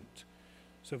potent.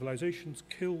 Civilizations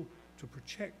kill to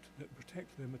protect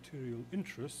their material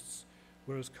interests,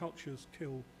 whereas cultures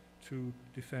kill to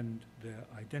defend their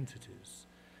identities.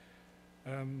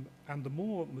 And the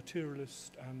more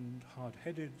materialist and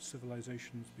hard-headed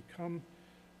civilizations become,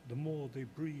 the more they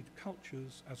breed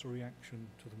cultures as a reaction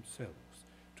to themselves,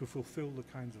 to fulfill the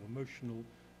kinds of emotional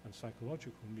and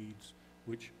psychological needs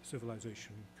which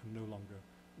civilization can no longer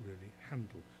really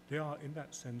handle. They are, in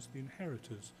that sense, the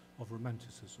inheritors of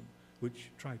Romanticism,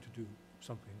 which tried to do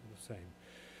something the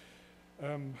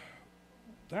same.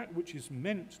 That which is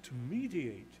meant to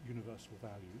mediate universal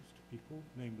values to people,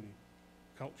 namely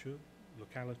culture,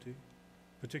 locality,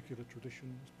 particular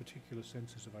traditions, particular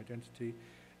senses of identity,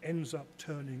 ends up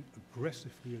turning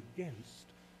aggressively against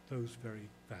those very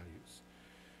values.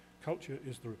 Culture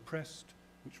is the repressed,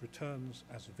 which returns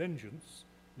as a vengeance,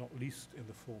 not least in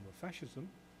the form of fascism,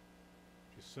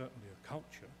 which is certainly a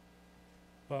culture,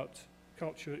 but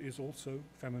culture is also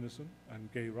feminism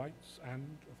and gay rights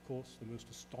and, of course, the most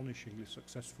astonishingly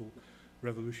successful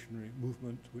revolutionary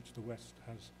movement which the West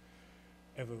has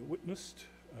ever witnessed,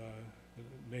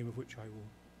 the name of which I will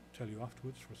tell you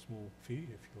afterwards for a small fee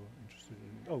if you're interested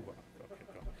in. Oh, well, okay,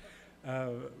 go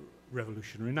on.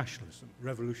 Revolutionary nationalism.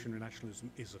 Revolutionary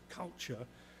nationalism is a culture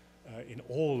in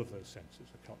all of those senses,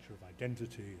 a culture of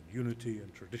identity and unity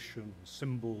and tradition and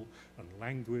symbol and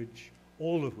language,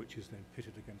 all of which is then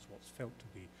pitted against what's felt to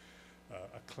be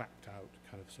a clapped out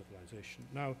kind of civilization.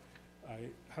 Now, I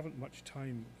haven't much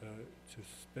time to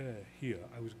spare here.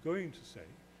 I was going to say,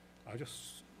 I'll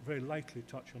just very lightly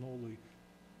touch on all the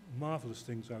marvelous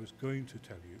things I was going to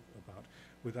tell you about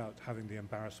without having the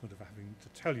embarrassment of having to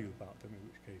tell you about them, in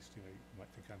which case, you might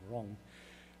think I'm wrong.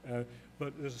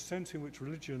 But there's a sense in which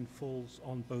religion falls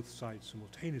on both sides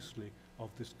simultaneously of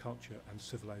this culture and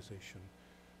civilization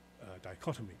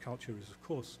dichotomy. Culture is, of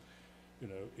course,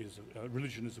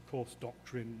 religion is, of course,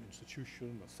 doctrine,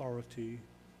 institution, authority,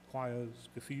 choirs,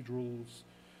 cathedrals,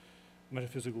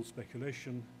 metaphysical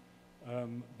speculation,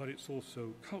 but it's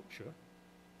also culture.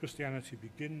 Christianity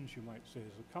begins, you might say,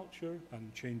 as a culture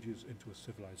and changes into a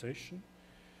civilization.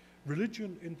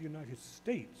 Religion in the United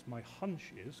States, my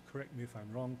hunch is, correct me if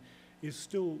I'm wrong, is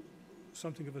still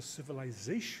something of a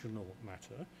civilizational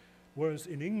matter, whereas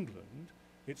in England,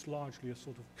 it's largely a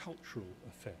sort of cultural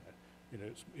affair.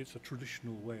 It's a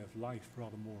traditional way of life,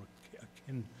 rather more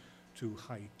akin to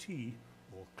high tea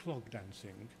or clog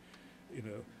dancing,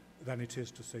 than it is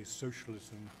to say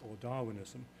socialism or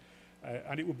Darwinism.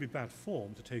 And it would be bad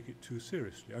form to take it too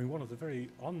seriously. I mean, one of the very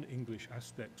un-English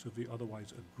aspects of the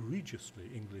otherwise egregiously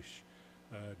English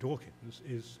Dawkins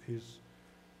is his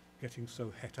getting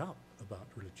so het up about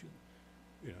religion.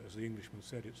 As the Englishman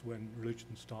said, it's when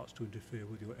religion starts to interfere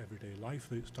with your everyday life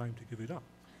that it's time to give it up.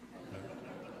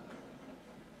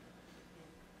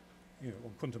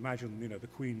 One couldn't imagine, the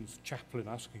Queen's chaplain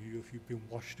asking you if you've been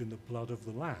washed in the blood of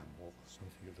the Lamb or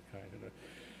something of the kind.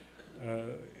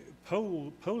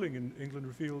 Polling in England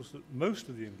reveals that most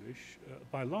of the English,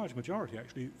 by a large majority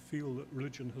actually, feel that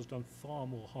religion has done far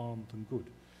more harm than good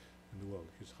in the world,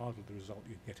 which is hardly the result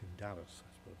you get in Dallas,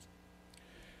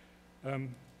 I suppose.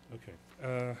 Okay,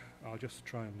 I'll just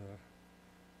try and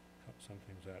cut some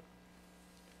things out.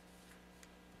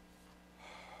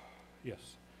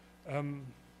 Yes.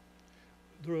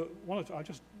 I'll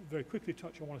just very quickly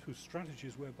touch on one or two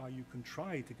strategies whereby you can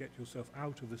try to get yourself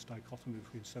out of this dichotomy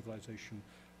between civilization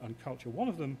and culture. One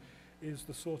of them is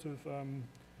the sort of,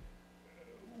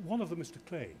 one of them is to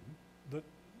claim that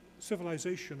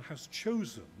civilization has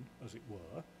chosen, as it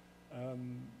were,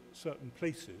 certain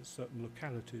places, certain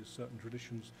localities, certain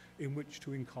traditions in which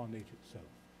to incarnate itself,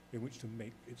 in which to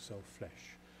make itself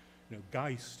flesh.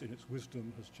 Geist, in its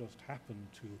wisdom, has just happened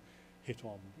to hit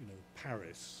on,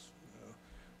 Paris,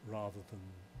 rather than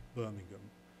Birmingham,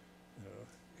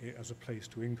 as a place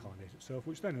to incarnate itself,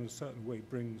 which then in a certain way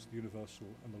brings the universal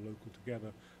and the local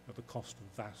together at the cost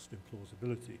of vast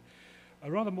implausibility.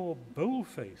 A rather more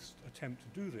bold-faced attempt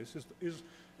to do this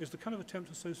is the kind of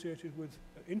attempt associated with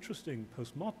interesting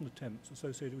postmodern attempts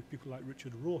associated with people like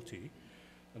Richard Rorty,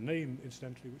 a name,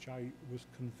 incidentally, which I was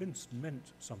convinced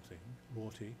meant something,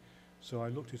 Rorty, so I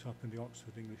looked it up in the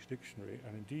Oxford English Dictionary,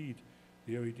 and indeed,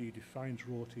 the OED defines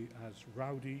Rorty as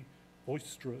rowdy,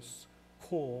 boisterous,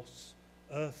 coarse,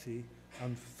 earthy,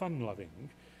 and fun-loving,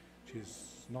 which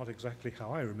is not exactly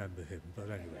how I remember him, but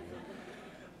anyway.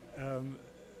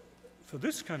 For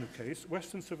this kind of case,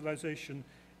 Western civilization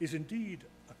is indeed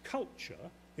a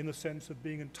culture in the sense of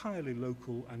being entirely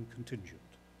local and contingent,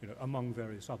 among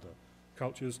various other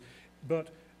cultures,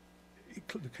 but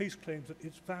the case claims that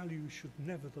its values should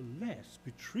nevertheless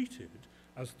be treated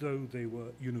as though they were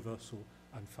universal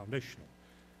and foundational.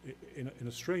 In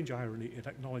a strange irony, it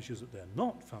acknowledges that they're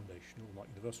not foundational, not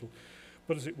universal,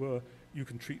 but as it were, you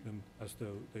can treat them as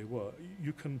though they were.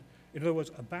 You can, in other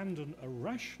words, abandon a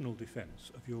rational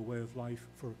defense of your way of life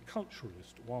for a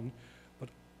culturalist one, but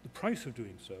the price of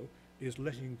doing so is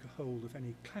letting hold of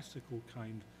any classical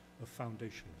kind of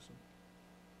foundationalism.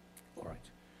 All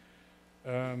right.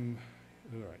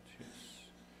 All right, yes.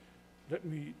 Let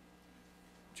me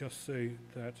just say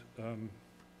that okay.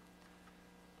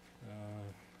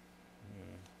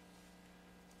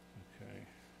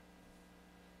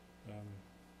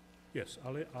 Yes,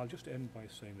 I'll just end by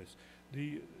saying this.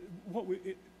 The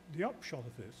upshot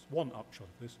of this, one upshot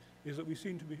of this, is that we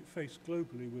seem to be faced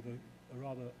globally with a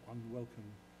rather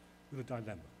unwelcome, with a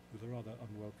dilemma, with a rather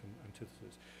unwelcome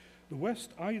antithesis. The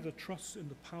West either trusts in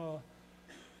the power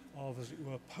of, as it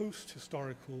were,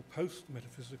 post-historical,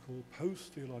 post-metaphysical,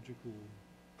 post-theological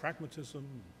pragmatism,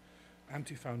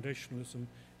 anti-foundationalism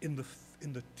in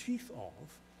the teeth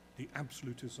of the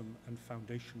absolutism and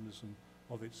foundationalism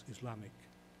of its Islamic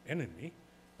enemy,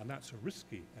 and that's a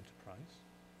risky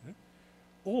enterprise.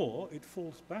 Or it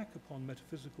falls back upon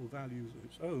metaphysical values of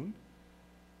its own,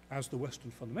 as the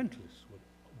Western fundamentalists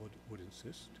would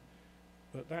insist,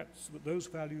 but those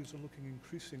values are looking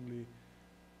increasingly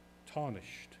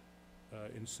tarnished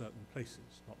in certain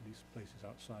places, not least places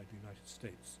outside the United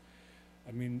States.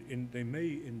 I mean, they may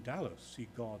in Dallas see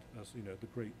God as, the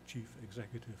great chief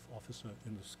executive officer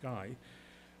in the sky,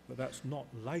 but that's not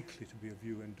likely to be a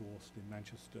view endorsed in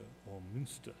Manchester or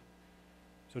Minster.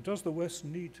 So does the West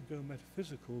need to go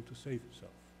metaphysical to save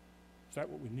itself? Is that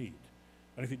what we need?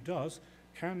 And if it does,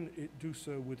 can it do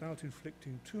so without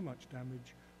inflicting too much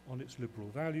damage on its liberal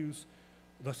values,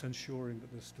 thus ensuring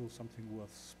that there's still something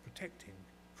worth protecting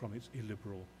from its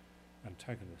illiberal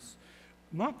antagonists?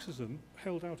 Marxism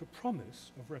held out a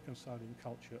promise of reconciling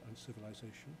culture and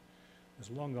civilization. There's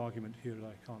a long argument here that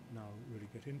I can't now really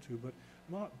get into, but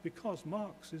because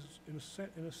Marx is, in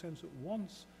a sense, at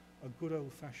once a good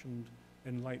old-fashioned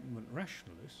Enlightenment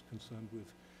rationalist concerned with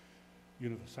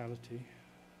universality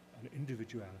and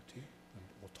individuality and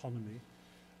autonomy,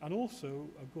 and also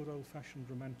a good old-fashioned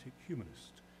romantic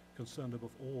humanist concerned above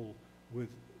all with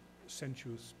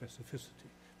sensuous specificity.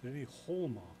 The only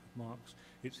hallmark of Marx,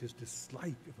 it's his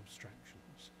dislike of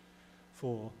abstractions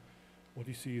for what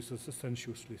he sees as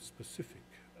sensuously specific.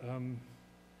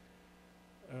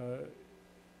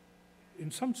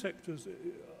 In some sectors,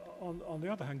 on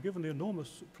the other hand, given the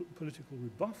enormous political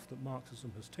rebuff that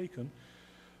Marxism has taken,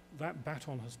 that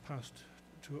baton has passed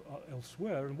to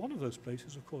elsewhere, and one of those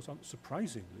places, of course,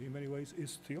 unsurprisingly, in many ways,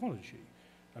 is theology.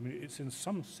 I mean, it's in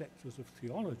some sectors of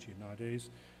theology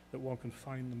nowadays that one can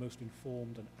find the most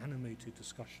informed and animated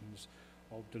discussions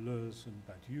of Deleuze and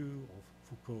Badiou, of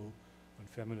Foucault and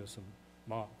feminism,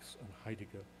 Marx and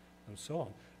Heidegger, and so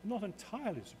on. Not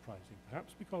entirely surprising,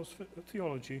 perhaps, because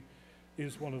theology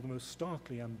is one of the most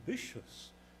starkly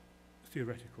ambitious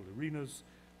theoretical arenas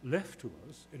left to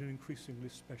us in an increasingly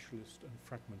specialist and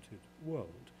fragmented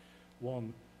world,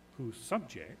 one whose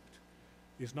subject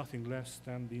is nothing less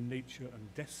than the nature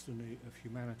and destiny of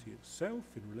humanity itself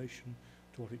in relation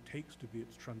to what it takes to be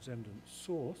its transcendent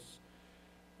source.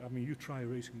 I mean, you try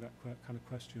raising that kind of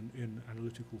question in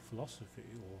analytical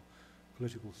philosophy or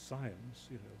political science,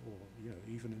 or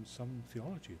even in some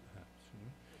theology, perhaps.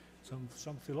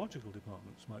 Some theological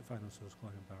departments might find themselves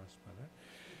quite embarrassed by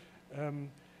that.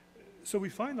 So we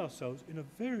find ourselves in a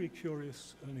very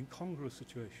curious and incongruous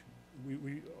situation.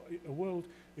 A world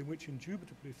in which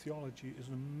indubitably theology is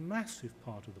a massive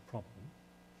part of the problem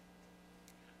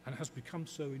and has become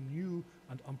so in new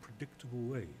and unpredictable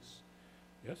ways.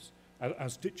 Yes?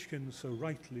 As Ditchkin so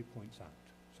rightly points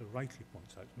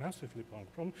out, massively part of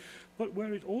the problem, but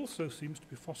where it also seems to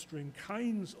be fostering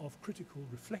kinds of critical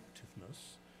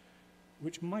reflectiveness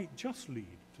which might just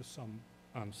lead to some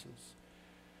answers.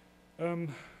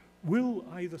 Will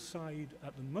either side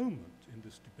at the moment in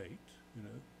this debate,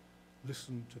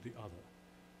 listen to the other?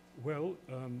 Well,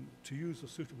 to use a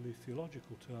suitably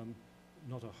theological term,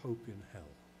 not a hope in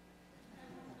hell.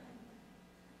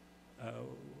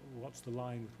 What's the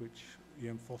line with which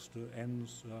E.M. Foster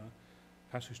ends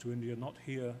Passage to India? Not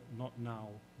here, not now,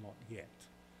 not yet.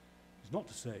 It's not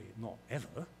to say not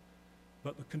ever,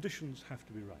 but the conditions have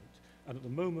to be right. And at the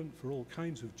moment, for all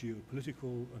kinds of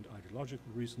geopolitical and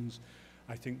ideological reasons,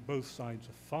 I think both sides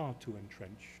are far too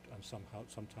entrenched and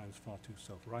sometimes far too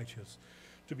self-righteous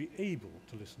to be able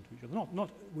to listen to each other.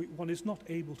 One is not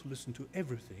able to listen to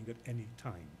everything at any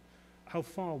time. How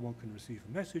far one can receive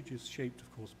a message is shaped,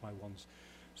 of course, by one's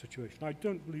situation. I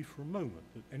don't believe for a moment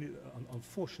that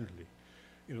unfortunately,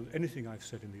 anything I've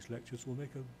said in these lectures will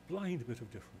make a blind bit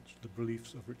of difference to the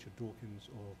beliefs of Richard Dawkins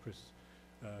or Chris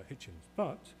Hitchens.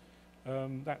 But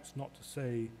that's not to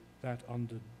say that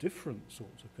under different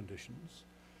sorts of conditions,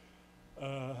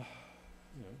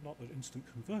 not that instant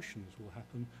conversions will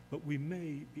happen, but we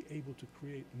may be able to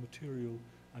create the material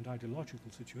and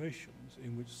ideological situations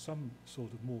in which some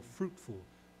sort of more fruitful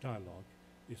dialogue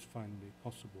is finally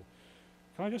possible.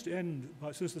 Can I just end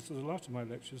by, since this is the last of my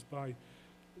lectures, by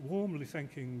warmly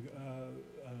thanking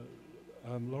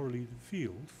Laura Lee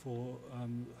Field for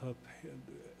her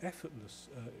effortless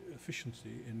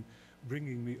efficiency in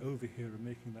bringing me over here and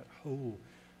making that whole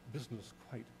business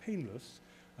quite painless,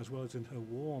 as well as in her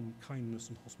warm kindness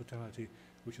and hospitality,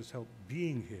 which has helped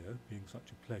being here, being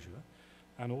such a pleasure,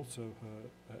 and also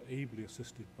her ably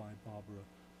assisted by Barbara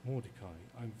Mordecai.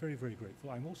 I'm very, very grateful.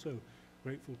 I'm also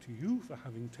grateful to you for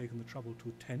having taken the trouble to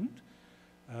attend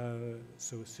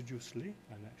so assiduously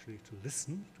and actually to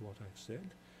listen to what I've said,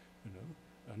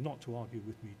 and not to argue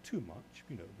with me too much,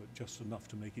 but just enough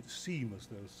to make it seem as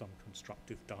though some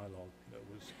constructive dialogue,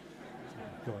 was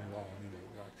going on,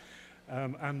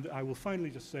 right. And I will finally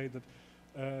just say that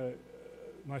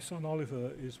my son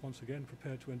Oliver is once again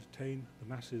prepared to entertain the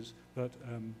masses, but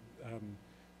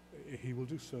he will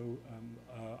do so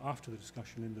after the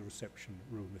discussion in the reception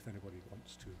room if anybody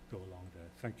wants to go along there.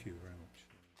 Thank you very much.